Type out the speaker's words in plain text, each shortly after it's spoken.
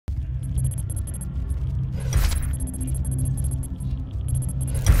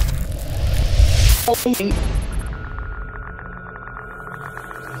Yo,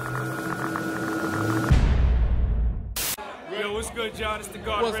 what's good, y'all? It's the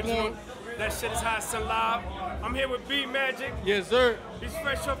God Original. That shit is hot, son live. I'm here with B Magic. Yes, sir. He's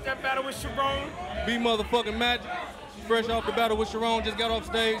fresh off that battle with Charron. B motherfucking Magic. Fresh off the battle with Charron. Just got off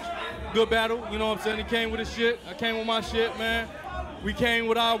stage. Good battle. You know what I'm saying? He came with his shit. I came with my shit, man. We came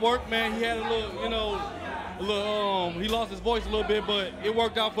with our work, man. He had a little, you know, he lost his voice a little bit, but it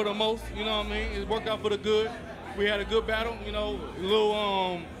worked out for the most. You know what I mean? It worked out for the good. We had a good battle. You know, a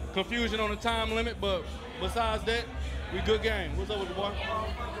little confusion on the time limit, but besides that, we good game. What's up with the boy? What's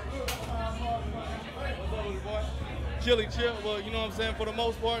up with the boy? Chilly chill, but you know what I'm saying? For the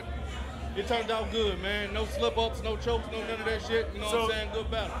most part, it turned out good, man. No slip-ups, no chokes, no none of that shit. You know what I'm saying?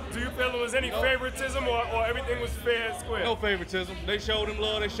 Good battle. Do you feel there was any favoritism or everything was fair and square? No favoritism. They showed him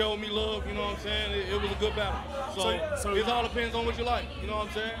love. They showed me love. You know what I'm saying? It was a good battle. So it all depends on what you like. You know what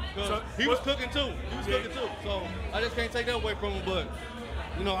I'm saying? Because he was cooking too. He was cooking too. So I just can't take that away from him. But,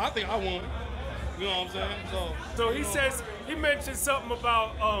 you know, I think I won. You know what I'm saying? So he says, he mentioned something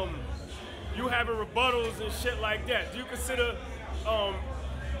about you having rebuttals and shit like that. Do you consider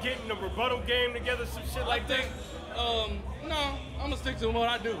getting a rebuttal game together, some shit like that? No, I'm gonna stick to what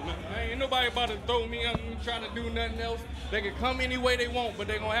I do, man. Ain't nobody about to throw me up and trying to do nothing else. They can come any way they want, but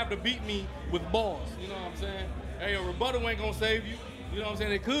they gonna have to beat me with balls. You know what I'm saying? Hey, a rebuttal ain't gonna save you. You know what I'm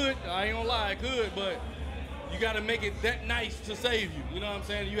saying? It could. I ain't gonna lie, it could, but you gotta make it that nice to save you. You know what I'm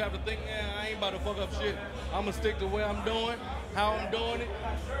saying? You have to think, I ain't about to fuck up shit. I'm gonna stick to what I'm doing, how I'm doing it.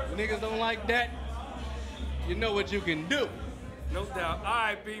 Niggas don't like that. You know what you can do. No doubt. All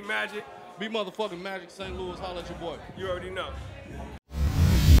right, B Magic. B motherfucking Magic, St. Louis, holla at your boy. You already know.